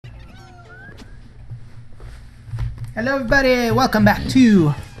Hello everybody, welcome back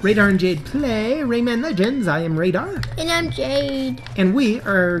to Radar and Jade Play Rayman Legends. I am Radar. And I'm Jade. And we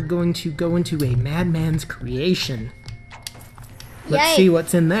are going to go into a madman's creation. Let's Yay. see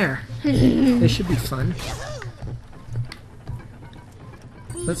what's in there. This should be fun.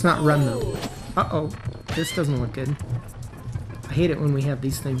 Let's not run though. Uh-oh, this doesn't look good. I hate it when we have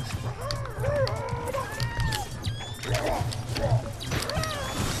these things.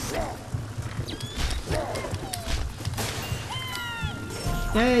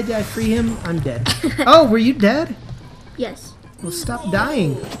 Hey, did I free him? I'm dead. Oh, were you dead? Yes. Well, stop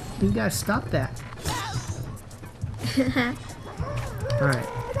dying. You guys stop that. Alright.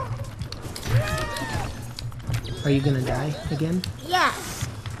 Are you gonna die again? Yeah.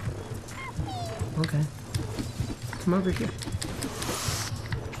 Okay. Come over here.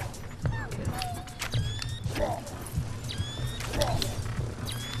 Okay.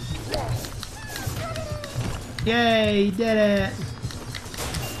 Yay, you did it!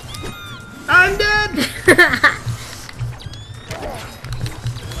 I'm dead!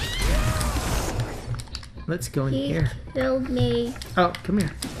 Let's go in here. He killed me. Oh, come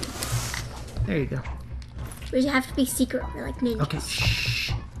here. There you go. We have to be secret. We're like ninjas. Okay,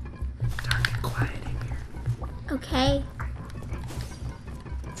 shh. Dark and quiet in here. Okay.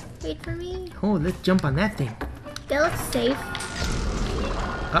 Wait for me. Oh, let's jump on that thing. That looks safe.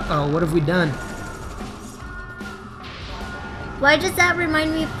 Uh-oh, what have we done? Why does that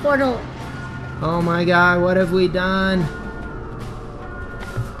remind me of Portal? Oh my god, what have we done?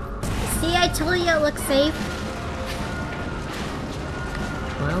 See, I told you it looks safe.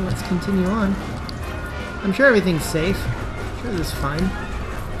 Well, let's continue on. I'm sure everything's safe. I'm sure this is fine.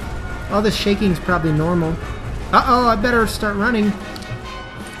 All this shaking's probably normal. Uh-oh, I better start running.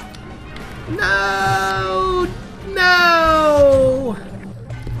 No! No!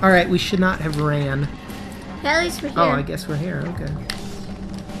 Alright, we should not have ran. Yeah, at least we're here. Oh, I guess we're here. Okay.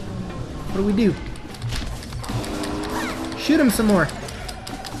 What do we do? Shoot him some more.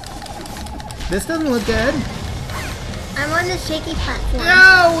 This doesn't look good. I'm on the shaky platform.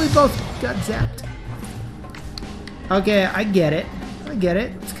 No, we both got zapped. Okay, I get it. I get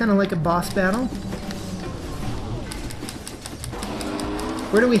it. It's kind of like a boss battle.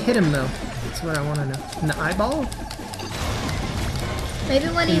 Where do we hit him, though? That's what I want to know. In the eyeball? Maybe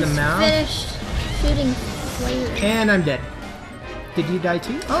when In the he's mouth? finished shooting flavor. And I'm dead. Did you die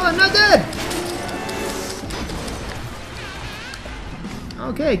too? Oh, I'm not dead!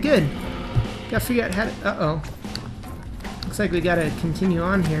 Okay, good. Gotta figure out how to... Uh-oh. Looks like we gotta continue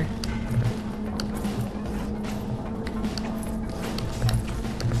on here.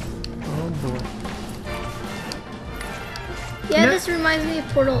 Oh, boy. Yeah, You know- this reminds me of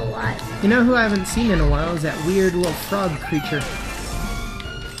Portal a lot. You know who I haven't seen in a while is that weird little frog creature.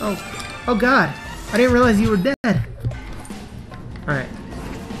 Oh. Oh, God. I didn't realize you were dead. Alright.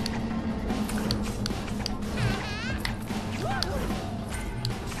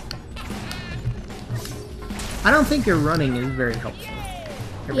 I don't think your running is very helpful.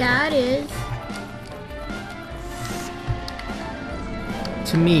 Yeah, it is.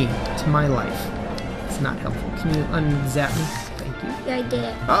 To me, to my life, it's not helpful. Can you unzap me? Thank you. Yeah, I did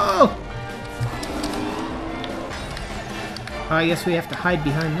it. Oh! Oh, I guess we have to hide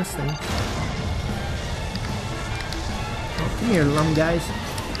behind this thing. Oh, come here, lum guys.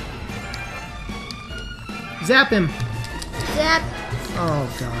 Zap him! Zap. Oh,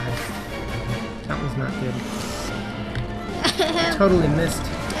 God. That was not good. Totally missed.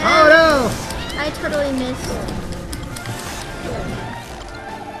 Oh, no! I totally missed.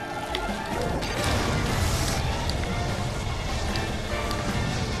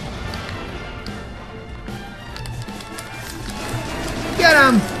 Get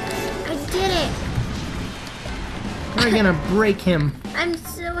him! I did it. We're gonna break him. I'm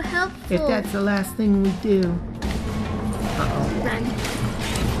so helpful. If that's the last thing we do. Uh-oh. Run.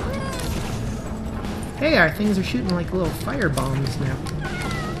 Hey, our things are shooting like little fire bombs now.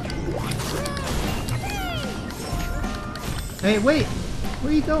 Hey, wait!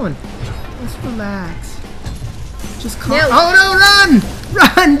 Where are you going? Let's relax. Just calm. No. Oh no, run!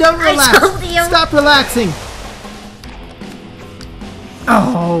 Run! Don't relax! I told you. Stop relaxing!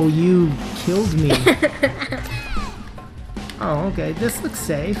 Oh, you killed me. Oh, okay. This looks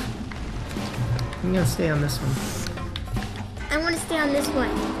safe. I'm gonna stay on this one. I want to stay on this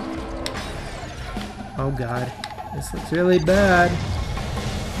one. Oh god, this looks really bad.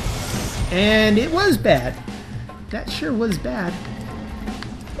 And it was bad. That sure was bad.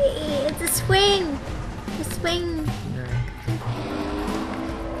 Hey, it's a swing. A swing.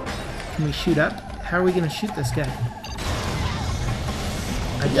 Can we shoot up? How are we gonna shoot this guy?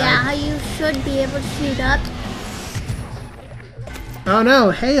 I died. Yeah, you should be able to shoot up. Oh no,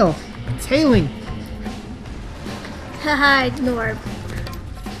 hail! It's hailing! Haha, ignore.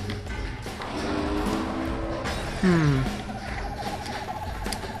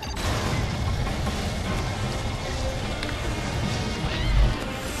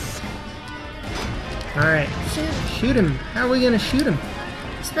 Alright. Shoot him. How are we gonna shoot him?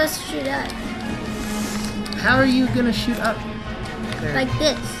 You're supposed to shoot up. How are you gonna shoot up? There. Like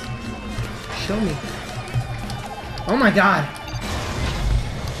this. Show me. Oh my god!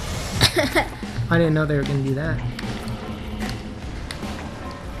 I didn't know they were gonna do that.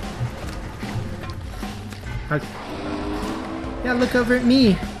 Okay. Yeah, look over at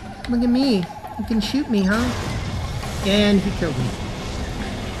me. Look at me. You can shoot me, huh? And he killed me.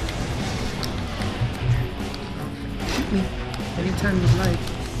 Shoot me anytime you'd like.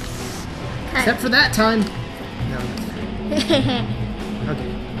 Except for that time. No.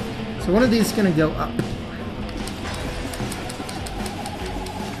 Okay. So one of these is gonna go up.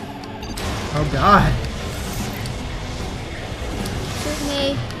 Oh god. Shoot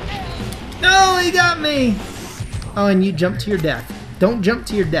me. No, he got me! Oh, and you jump to your death. Don't jump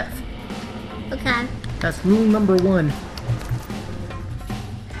to your death. Okay. That's rule number 1.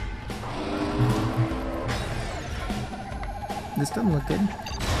 This doesn't look good.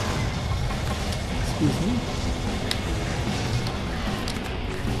 Excuse me.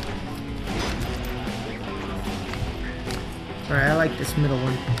 Alright, I like this middle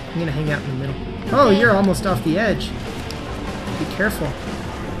one. I'm gonna hang out in the middle. Oh, Okay. you're almost off the edge. Be careful.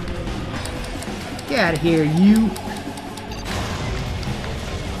 Get out of here, you!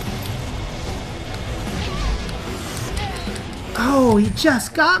 Oh, he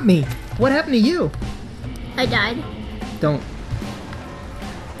just got me! What happened to you? I died. Don't.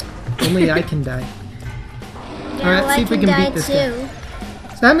 Only I can die. Yeah, Alright, well, see if we I can die beat this too.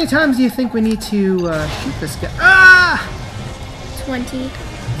 guy. So how many times do you think we need to shoot this guy? Ah! 20.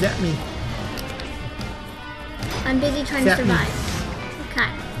 Zap me. I'm busy trying to Zap me. survive. Okay.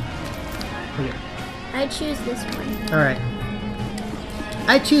 Okay. I choose this one. Alright.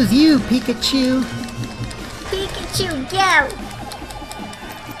 I choose you, Pikachu! Pikachu, go!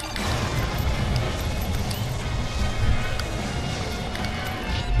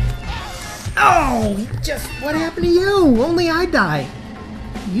 Oh! Just what happened to you? Only I die.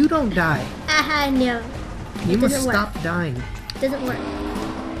 You don't die. Aha, no. You must doesn't work. stop dying. Doesn't work.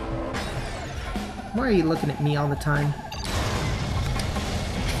 Why are you looking at me all the time?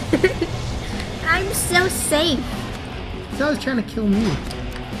 I'm so safe. He's always trying to kill me.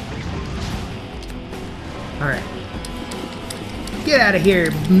 Alright. Get out of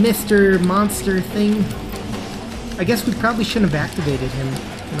here, Mr. Monster thing. I guess we probably shouldn't have activated him.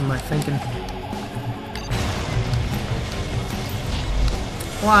 What am I thinking?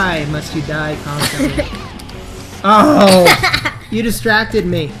 Why must you die constantly? Oh! You distracted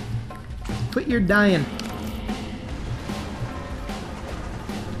me. Quit your dying.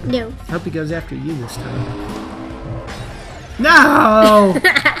 No. I hope he goes after you this time. No!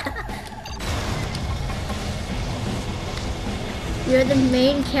 You're the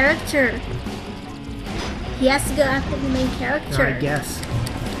main character. He has to go after the main character. I guess.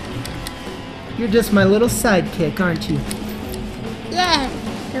 You're just my little sidekick, aren't you? Yeah.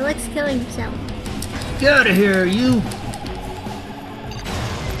 Felix killing himself. Get out of here, you!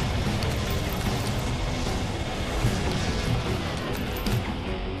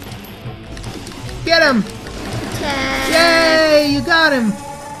 Get him! Yay! You got him!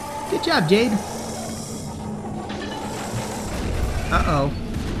 Good job, Jade. Uh-oh.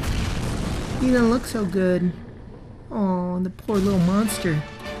 He doesn't look so good. Oh, the poor little monster.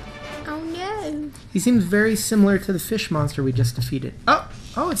 Oh no. He seems very similar to the fish monster we just defeated. Oh!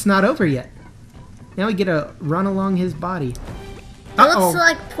 Oh, it's not over yet. Now we get to run along his body. It looks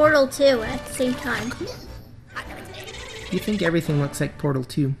like Portal 2 at the same time. You think everything looks like Portal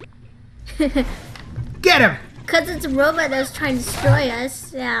 2. Get him! Because it's a robot that was trying to destroy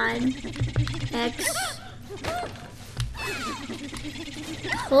us. And X.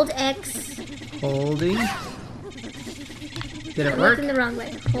 Hold X. Holding. Did it I'm work? looking the wrong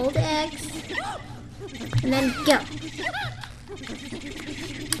way. Hold X. And then go.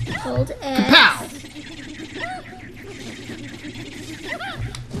 Hold X. Kapow!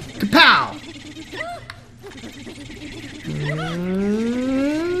 Kapow!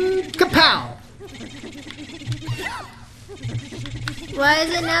 Kapow! Why is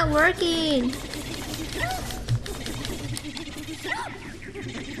it not working?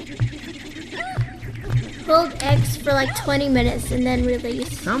 Hold X for like 20 minutes and then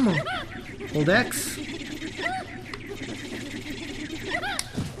release. Come on. Hold X.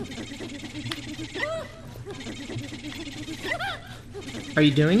 Are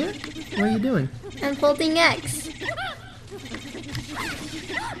you doing it? What are you doing? I'm holding X.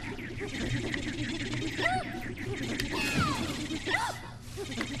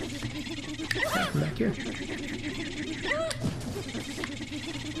 Come back here.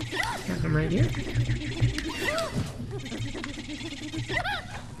 Have him right here.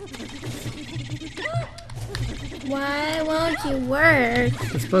 Why won't you work?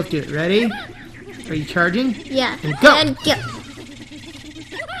 Let's both do it. Ready? Are you charging? Yeah. And go! And go.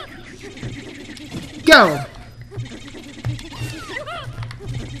 Go!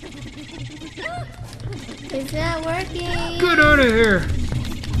 It's not working. Get out of here!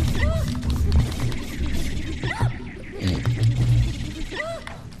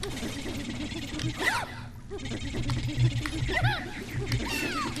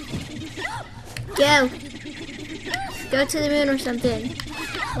 Go. Go to the moon or something.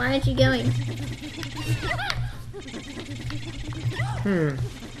 Why aren't you going?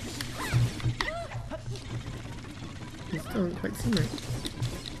 It still doesn't quite seem right.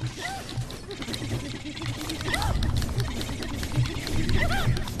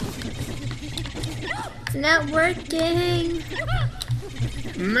 It's not working.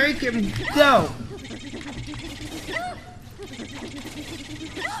 Make him go!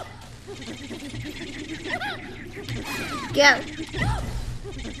 Go.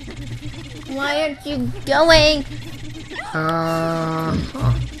 Why aren't you going? Huh.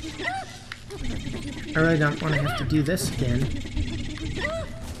 I really don't want to have to do this again.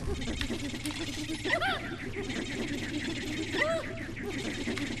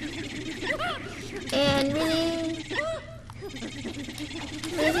 And really?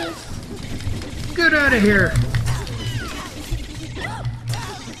 Really? Get out of here!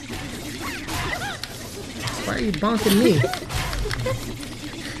 Why are you bonking me?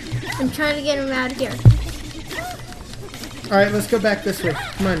 I'm trying to get him out of here. Alright, let's go back this way.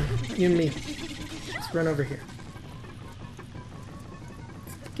 Come on, you and me. Let's run over here.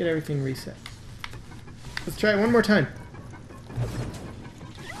 Get everything reset. Let's try it one more time.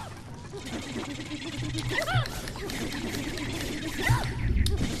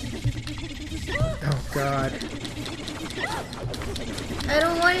 Oh, God. I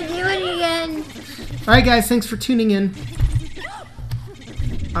don't want to do it again. Alright, guys, thanks for tuning in.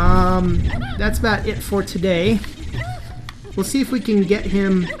 That's about it for today. We'll see if we can get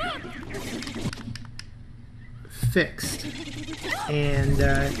him fixed. And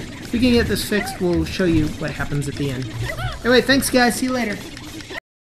if we can get this fixed, we'll show you what happens at the end. Anyway, thanks, guys. See you later.